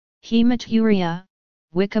Hematuria,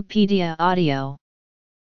 Wikipedia audio.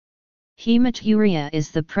 Hematuria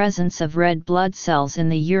is the presence of red blood cells in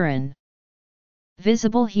the urine.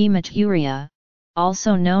 Visible hematuria,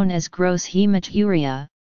 also known as gross hematuria,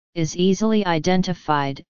 is easily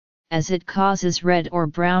identified, as it causes red or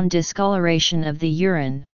brown discoloration of the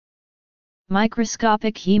urine.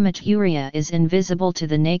 Microscopic hematuria is invisible to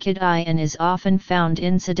the naked eye and is often found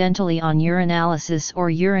incidentally on urinalysis or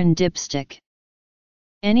urine dipstick.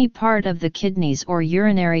 Any part of the kidneys or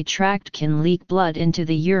urinary tract can leak blood into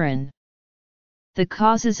the urine. The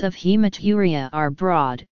causes of hematuria are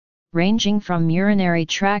broad, ranging from urinary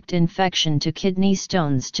tract infection to kidney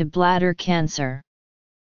stones to bladder cancer.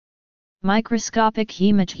 Microscopic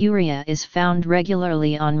hematuria is found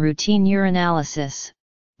regularly on routine urinalysis,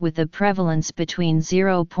 with a prevalence between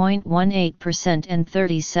 0.18% and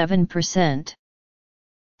 37%.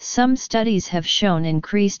 Some studies have shown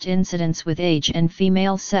increased incidence with age and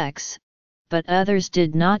female sex, but others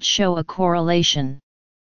did not show a correlation.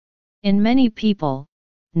 In many people,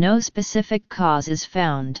 no specific cause is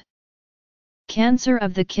found. Cancer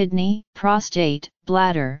of the kidney, prostate,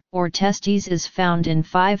 bladder, or testes is found in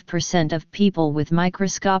 5% of people with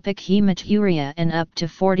microscopic hematuria and up to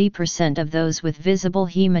 40% of those with visible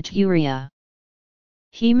hematuria.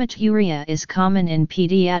 Hematuria is common in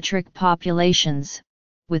pediatric populations,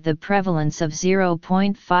 with a prevalence of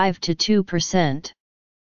 0.5 to 2%.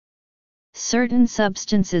 Certain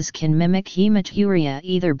substances can mimic hematuria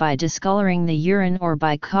either by discoloring the urine or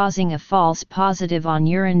by causing a false positive on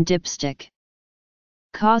urine dipstick.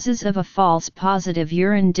 Causes of a false positive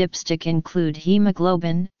urine dipstick include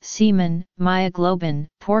hemoglobin, semen, myoglobin,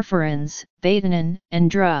 porphyrins, betanin, and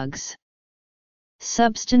drugs.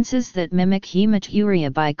 Substances that mimic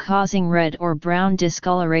hematuria by causing red or brown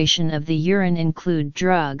discoloration of the urine include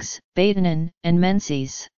drugs, betanin, and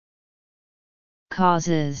menses.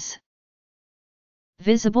 Causes: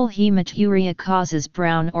 visible hematuria causes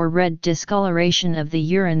brown or red discoloration of the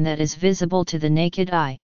urine that is visible to the naked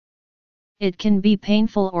eye. It can be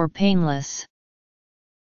painful or painless.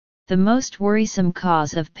 The most worrisome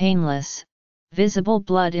cause of painless, visible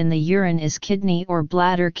blood in the urine is kidney or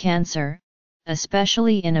bladder cancer,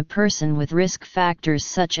 especially in a person with risk factors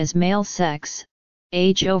such as male sex,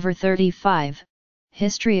 age over 35,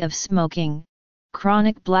 history of smoking,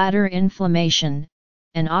 chronic bladder inflammation,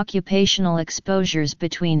 and occupational exposures.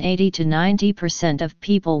 Between 80 to 90% of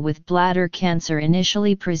people with bladder cancer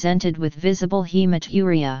initially presented with visible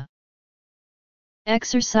hematuria.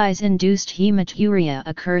 Exercise-induced hematuria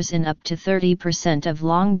occurs in up to 30% of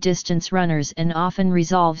long-distance runners and often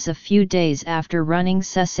resolves a few days after running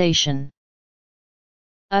cessation.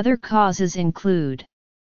 Other causes include: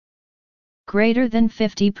 greater than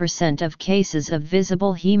 50% of cases of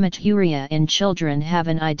visible hematuria in children have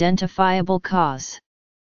an identifiable cause.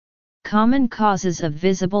 Common causes of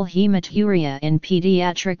visible hematuria in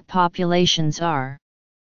pediatric populations are: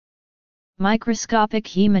 microscopic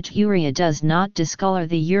hematuria does not discolor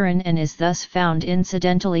the urine and is thus found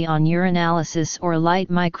incidentally on urinalysis or light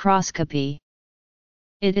microscopy.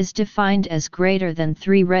 It is defined as greater than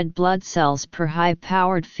 3 red blood cells per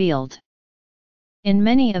high-powered field. In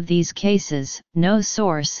many of these cases, no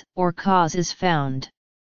source or cause is found.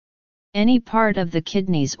 Any part of the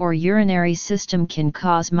kidneys or urinary system can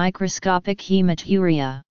cause microscopic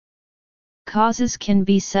hematuria. Causes can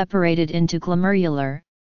be separated into glomerular,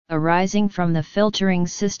 arising from the filtering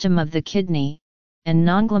system of the kidney, and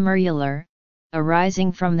non-glomerular,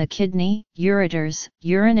 arising from the kidney, ureters,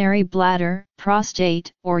 urinary bladder, prostate,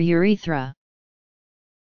 or urethra.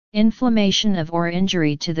 Inflammation of or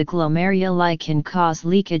injury to the glomeruli can cause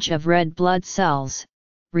leakage of red blood cells,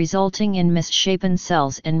 resulting in misshapen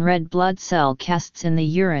cells and red blood cell casts in the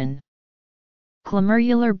urine.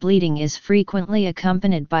 Glomerular bleeding is frequently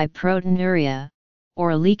accompanied by proteinuria,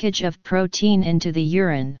 or leakage of protein into the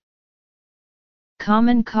urine.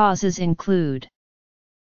 Common causes include: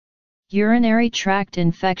 urinary tract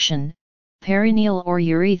infection, perineal or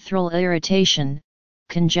urethral irritation,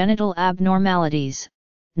 congenital abnormalities,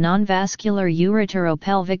 non-vascular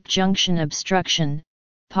ureteropelvic junction obstruction,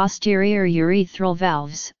 posterior urethral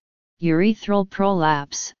valves, urethral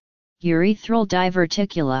prolapse, urethral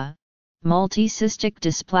diverticula, multicystic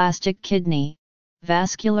dysplastic kidney,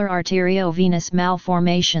 vascular arteriovenous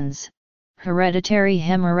malformations, hereditary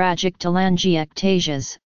hemorrhagic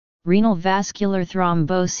telangiectasias, renal vascular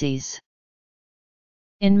thromboses.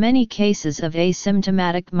 In many cases of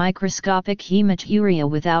asymptomatic microscopic hematuria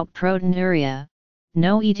without proteinuria,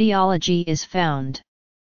 no etiology is found.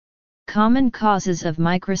 Common causes of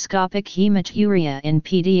microscopic hematuria in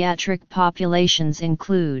pediatric populations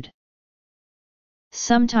include: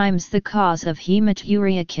 Sometimes the cause of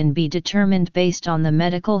hematuria can be determined based on the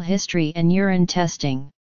medical history and urine testing.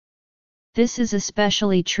 This is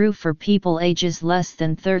especially true for people ages less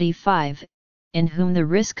than 35, in whom the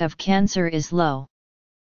risk of cancer is low.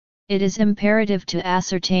 It is imperative to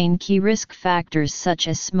ascertain key risk factors such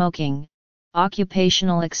as smoking,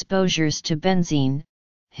 occupational exposures to benzene,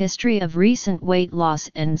 history of recent weight loss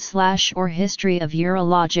and/or history of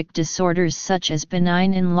urologic disorders such as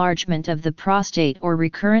benign enlargement of the prostate or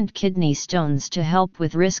recurrent kidney stones to help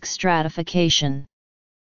with risk stratification.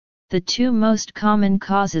 The two most common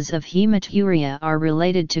causes of hematuria are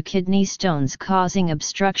related to kidney stones causing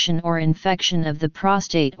obstruction or infection of the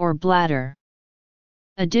prostate or bladder.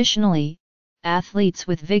 Additionally, athletes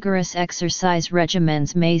with vigorous exercise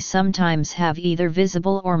regimens may sometimes have either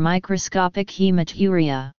visible or microscopic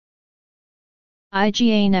hematuria.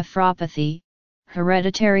 IgA nephropathy,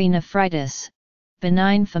 hereditary nephritis,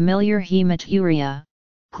 benign familiar hematuria,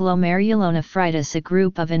 glomerulonephritis, a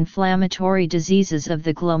group of inflammatory diseases of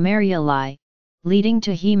the glomeruli, leading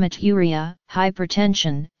to hematuria,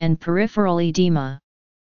 hypertension, and peripheral edema.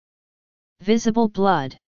 Visible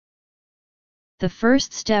blood. The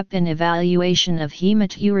first step in evaluation of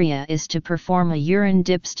hematuria is to perform a urine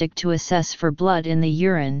dipstick to assess for blood in the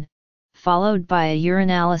urine, followed by a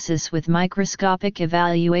urinalysis with microscopic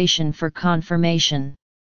evaluation for confirmation.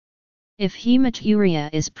 If hematuria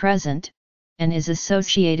is present, and is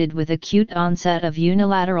associated with acute onset of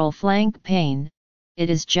unilateral flank pain, it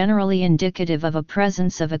is generally indicative of a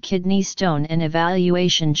presence of a kidney stone, and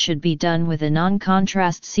evaluation should be done with a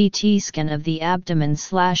non-contrast CT scan of the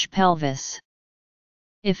abdomen/pelvis.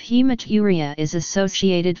 If hematuria is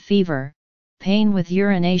associated fever, pain with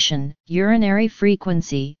urination, urinary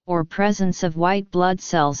frequency, or presence of white blood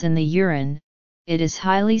cells in the urine, it is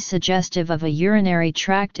highly suggestive of a urinary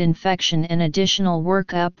tract infection, and additional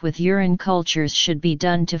workup with urine cultures should be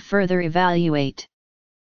done to further evaluate.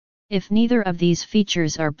 If neither of these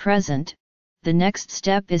features are present, the next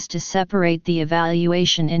step is to separate the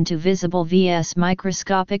evaluation into visible vs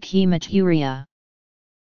microscopic hematuria.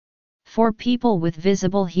 For people with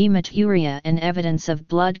visible hematuria and evidence of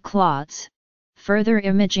blood clots, further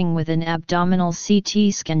imaging with an abdominal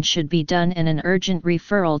CT scan should be done and an urgent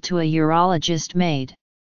referral to a urologist made.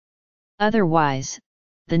 Otherwise,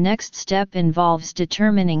 the next step involves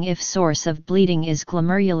determining if source of bleeding is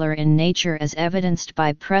glomerular in nature, as evidenced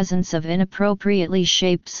by presence of inappropriately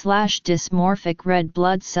shaped/dysmorphic red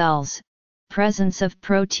blood cells, presence of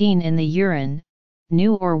protein in the urine,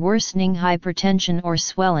 new or worsening hypertension or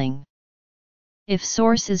swelling. If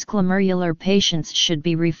source is glomerular, patients should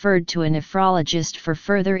be referred to a nephrologist for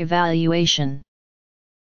further evaluation.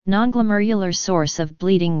 Non-glomerular source of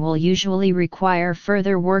bleeding will usually require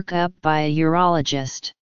further workup by a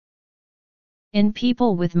urologist. In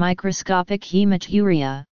people with microscopic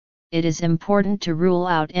hematuria, it is important to rule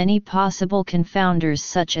out any possible confounders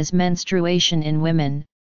such as menstruation in women,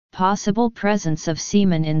 possible presence of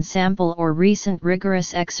semen in sample, or recent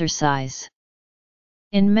rigorous exercise.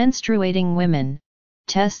 In menstruating women,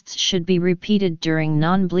 tests should be repeated during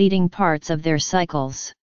non-bleeding parts of their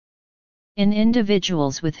cycles. In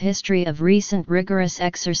individuals with history of recent rigorous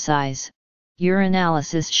exercise,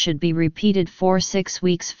 urinalysis should be repeated 4-6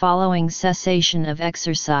 weeks following cessation of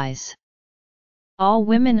exercise. All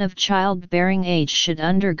women of childbearing age should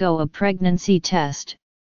undergo a pregnancy test,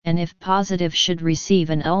 and if positive should receive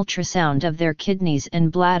an ultrasound of their kidneys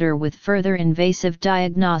and bladder with further invasive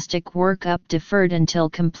diagnostic workup deferred until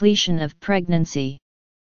completion of pregnancy.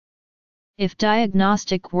 If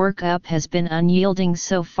diagnostic workup has been unyielding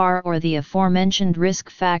so far, or the aforementioned risk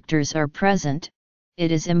factors are present, it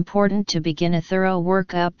is important to begin a thorough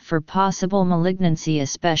workup for possible malignancy,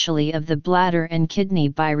 especially of the bladder and kidney,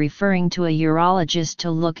 by referring to a urologist to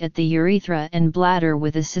look at the urethra and bladder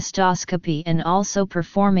with a cystoscopy, and also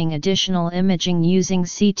performing additional imaging using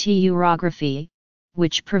CT urography,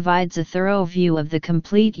 which provides a thorough view of the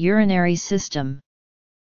complete urinary system.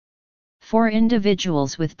 For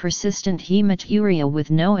individuals with persistent hematuria with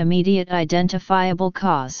no immediate identifiable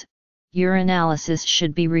cause, urinalysis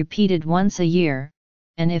should be repeated once a year,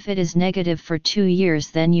 and if it is negative for 2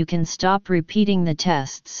 years, then you can stop repeating the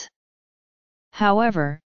tests.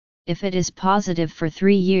 However, if it is positive for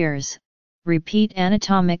 3 years, repeat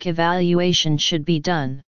anatomic evaluation should be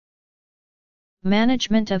done.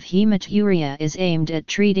 Management of hematuria is aimed at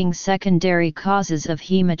treating secondary causes of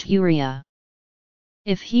hematuria.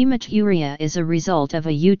 If hematuria is a result of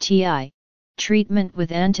a UTI, treatment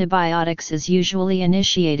with antibiotics is usually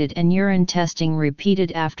initiated and urine testing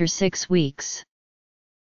repeated after 6 weeks.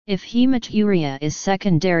 If hematuria is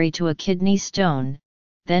secondary to a kidney stone,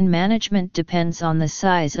 then management depends on the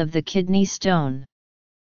size of the kidney stone.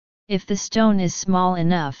 If the stone is small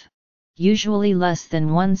enough, usually less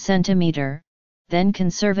than 1 cm, then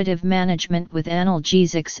conservative management with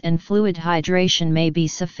analgesics and fluid hydration may be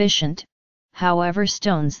sufficient. However,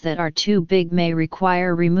 stones that are too big may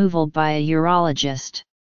require removal by a urologist.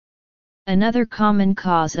 Another common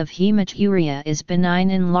cause of hematuria is benign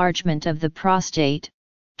enlargement of the prostate.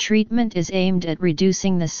 Treatment is aimed at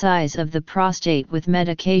reducing the size of the prostate with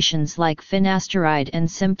medications like finasteride and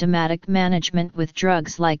symptomatic management with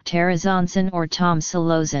drugs like terazosin or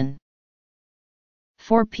tamsulosin.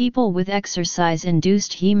 For people with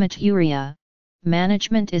exercise-induced hematuria,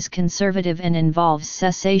 management is conservative and involves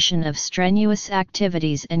cessation of strenuous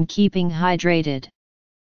activities and keeping hydrated.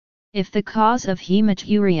 If the cause of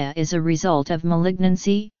hematuria is a result of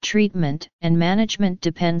malignancy, treatment and management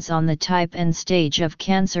depends on the type and stage of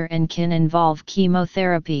cancer and can involve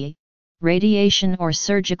chemotherapy, radiation or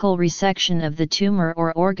surgical resection of the tumor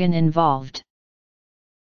or organ involved.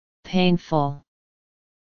 Painful.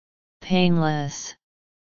 Painless.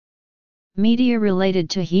 Media related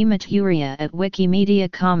to hematuria at Wikimedia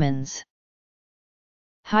Commons.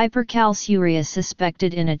 Hypercalciuria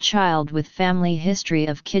suspected in a child with family history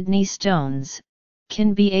of kidney stones,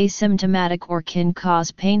 can be asymptomatic or can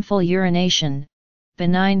cause painful urination.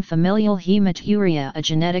 Benign familial hematuria, a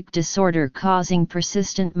genetic disorder causing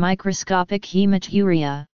persistent microscopic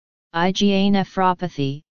hematuria, IgA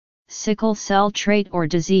nephropathy, sickle cell trait or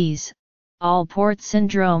disease. Alport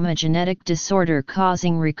syndrome, a genetic disorder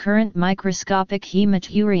causing recurrent microscopic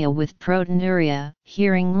hematuria with proteinuria,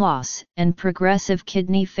 hearing loss, and progressive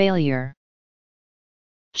kidney failure.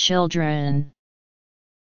 Children.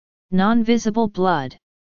 Non-visible blood.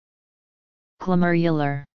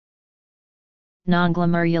 Glomerular.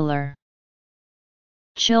 Non-glomerular.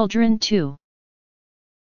 Children 2.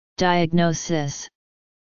 Diagnosis.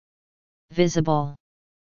 Visible.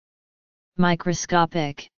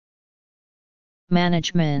 Microscopic.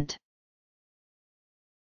 Management.